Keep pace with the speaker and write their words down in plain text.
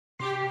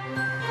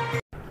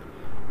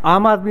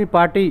आम आदमी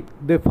पार्टी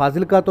के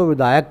फाजिलका तो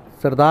विधायक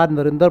सरदार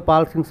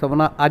नरिंदरपाल सिंह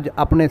सवना अज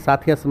अपने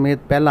साथियों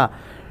समेत पहला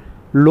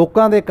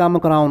लोगों के काम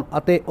कराउण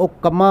अते उह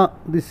कामां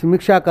दी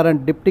समीक्षा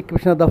करन डिप्टी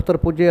कमिश्नर दफ्तर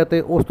पुजे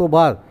अते उस तो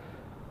बाद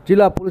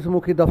जिला पुलिस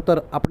मुखी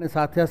दफ्तर अपने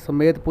साथियों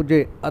समेत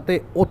पुजे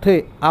अते उत्थे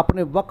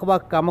अपने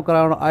वक्-वक् काम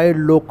कराउण आए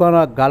लोगों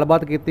नाल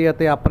गलबात कीती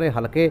अते अपने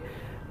हलके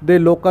दे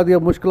लोगों दी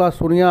मुश्किलां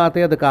सुनियां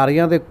अते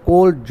अधिकारियों के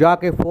कोल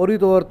जाके फौरी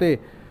तौर पर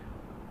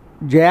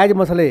जायज़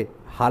मसले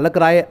हल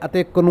कराए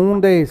अते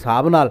कानून के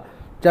हिसाब नाल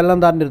चलण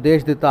का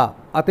निर्देश दिता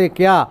अते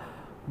क्या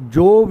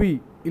जो भी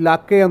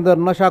इलाके अंदर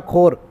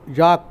नशाखोर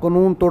या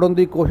कानून तोड़न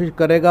की कोशिश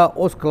करेगा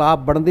उस खिलाफ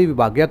बनती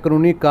विभागीय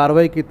कानूनी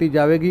कार्रवाई की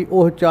जाएगी।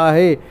 वह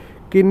चाहे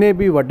किन्ने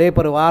भी वड्डे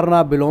परिवार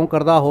नाल बिलोंग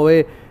करता होवे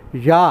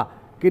या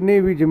किन्नी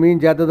भी जमीन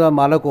जायदाद का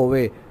मालक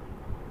होवे,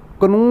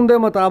 कानून के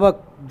मुताबिक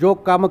जो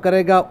काम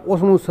करेगा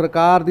उसनूं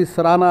सरकार की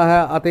सराहना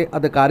है अते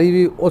अधिकारी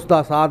भी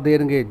उसका साथ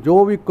देंगे।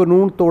 जो भी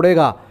कानून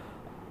तोड़ेगा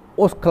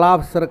उस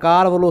खिलाफ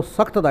सरकार वालों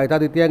सख्त हदायतां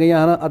दित्तियां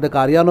गईयां हैं।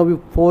 अधिकारियों को भी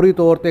फौरी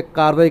तौर पर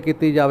कार्रवाई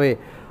की जाए।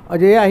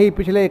 अजिहा ही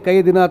पिछले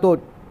कई दिनों तो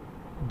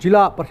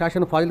जिला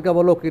प्रशासन फाजिलका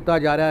वालों किया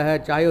जा रहा है,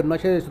 चाहे वह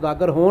नशे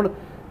सौदागर होण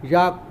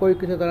या कोई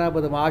किसी तरह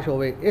बदमाश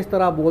होवे। इस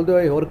तरह बोलते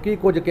हुए होर की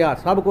कुछ क्या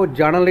सब कुछ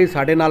जानने लिए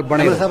साडे नाल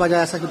बने रहो। साहब अज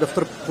ऐसा कि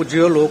दफ्तर पुजे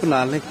हो लोग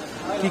नाल ने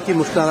की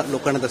मुश्किल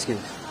लोगों ने दसियां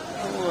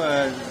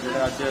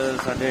अज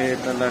साडे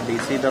पहला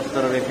डीसी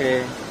दफ्तर विखे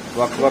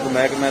वक्-वक्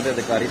महकमे के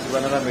अधिकारी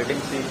सबना दा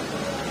मीटिंग सी।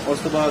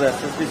 उस तो बाद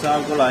SSP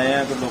साहब को आए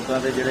हैं, कोई लोगों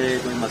के जोड़े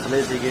कोई मसले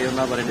थे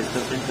उन्होंने बारे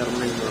डिस्कशन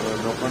करने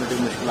लोगों जो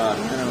मुश्किल आ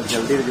रही हैं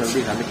जल्दी तो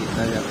जल्दी हल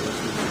किया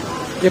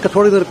जाए। एक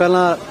थोड़ी देर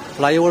पहला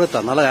फ्लाईओवर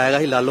धरना लगाया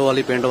गया लालो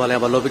वाली पिंड वाले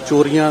वालों भी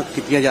चोरियां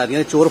की जा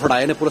रही, चोर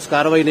फड़ाए ने, पुलिस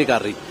कार्रवाई नहीं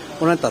कर रही,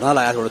 उन्होंने धरना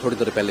लाया थोड़ी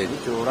देर पहले जी।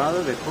 चोरां तो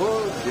देखो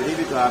जी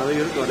भी कार्रवाई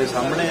तुहाडे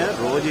सामने है,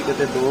 रोज ही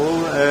कितने 2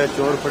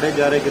 चोर फड़े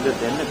जा रहे, कितने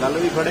 3 कल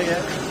भी फड़े है।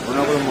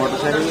 उन्होंने को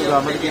मोटरसाइकिल भी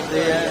बरामद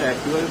किए हैं,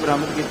 एक्टिवा भी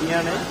बरामद की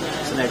ने,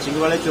 स्नैचिंग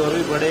वाले चोर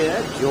भी फड़े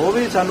है। जो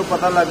भी सानू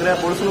पता लग रहा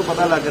है पुलिस को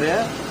पता लग रहा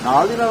है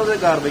नाल दी नाल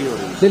कार्रवाई हो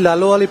रही है।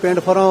 लालो वाली पिंड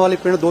फौरा वाली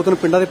पिंड 2-3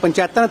 पिंडा के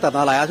पंचायतों ने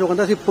धरना लाया ਸੀ। ਉਹ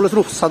ਕਹਿੰਦਾ ਸੀ पुलिस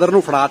ਨੂੰ सदर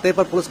ਨੂੰ ਫੜਾਤੇ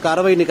पर पुलिस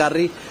कार्रवाई नहीं कर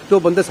रही ਤੇ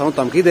ਉਹ ਬੰਦੇ ਸਾਨੂੰ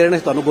ਧਮਕੀ ਦੇ ਰਹੇ ਨੇ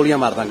ਤੁਹਾਨੂੰ ਗੋਲੀਆਂ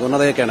ਮਾਰ ਦਾਂਗੇ। ਉਹਨਾਂ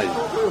ਦਾ ਇਹ ਕਹਿਣਾ ਜੀ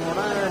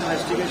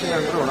इन्वेस्टिगेशन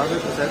अंडर होना कोई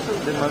प्रोसैस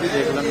मैं भी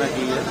देख लेना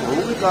की है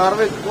होगी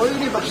कार्रवाई, कोई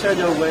नहीं बख्शिया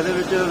जाऊगा। ये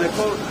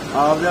देखो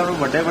आपदे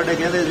वड्डे वड्डे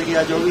कहते थे कि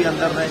अज भी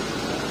अंदर ने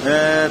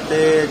ते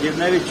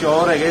जिन्ने भी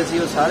चोर है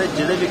सी सारे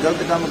जिहड़े भी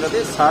गलत काम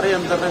करते सारे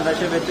अंदर ने,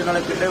 नशे बेचने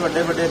वाले किड्डे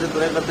वड्डे वड्डे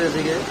तुरे करते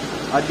थे।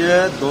 अज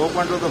 2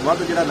 क्विंटल तो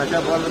वध जिहड़ा नशा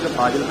फल के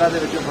फाजिलका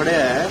दे विच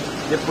फड़िया है।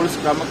 जे पुलिस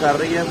काम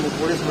कर रही है,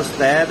 पुलिस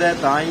मुस्तैद है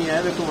तां ही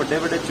है। देखो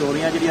वड्डे वड्डे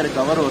चोरियां जिहड़ियां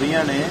रिकवर हो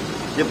रही ने,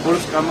 जे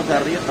पुलिस काम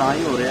कर रही है तां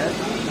ही हो रहा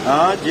है।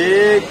 हाँ जे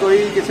कोई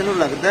किसी को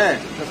लगता है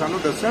तो सानू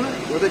दसन,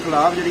 उसके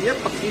खिलाफ जी है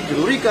पक्की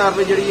जरूरी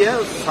कार्रवाई जी है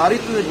सारी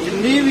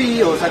जिन्नी भी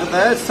हो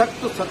सकता है सख्त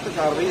तो सख्त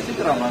कार्रवाई असीं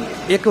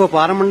करावांगे। एक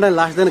व्यापार मंडल ने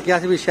लास्ट दिन कहा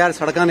भी शहर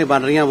सड़कां नहीं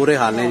बन रही, बुरे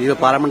हाल ने जी,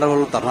 व्यापार मंडल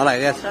वालों धरना लाया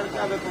गया।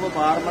 सड़कां देखो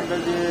व्यापार मंडल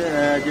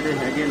जिहड़े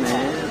हैगे ने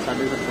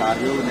साडे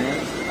सरकारयोग ने,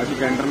 असीं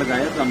टेंडर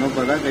लगाए, तुहानूं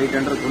पता कई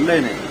टेंडर खुले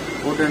ने,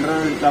 वो टेंडर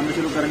काम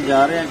शुरू करन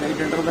जा रहे हैं। कई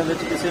टेंडर दे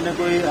विच किसी ने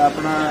कोई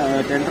अपना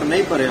टेंडर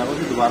नहीं भरिया,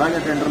 उसी दोबारा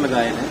के टेंडर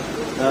लगाए ने,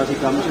 ਅਸੀਂ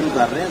ਕੰਮ ਸ਼ੁਰੂ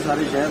ਕਰ ਰਹੇ ਹਾਂ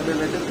ਸਾਰੇ ਸ਼ਹਿਰ ਦੇ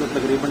ਵਿੱਚ।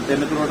 ਤਕਰੀਬਨ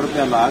 3 ਕਰੋੜ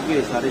ਰੁਪਇਆ ਲਾ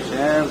ਕੇ ਸਾਰੇ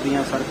ਸ਼ਹਿਰ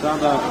ਦੀਆਂ ਸੜਕਾਂ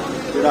ਦਾ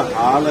ਜਿਹੜਾ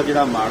ਹਾਲ ਹੈ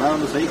ਜਿਹੜਾ ਮਾੜਾ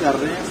ਉਹਨੂੰ सही कर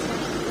रहे हैं।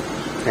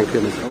 Thank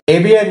you.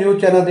 ABN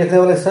news channel देखने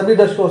वाले सभी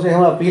दर्शकों से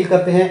हम अपील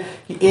करते हैं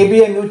कि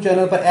ABN न्यूज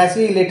चैनल पर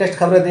ऐसी लेटेस्ट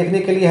खबरें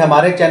देखने के लिए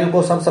हमारे चैनल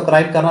को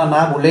सब्सक्राइब करना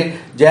ना भूलें।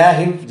 जय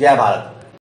हिंद, जय भारत।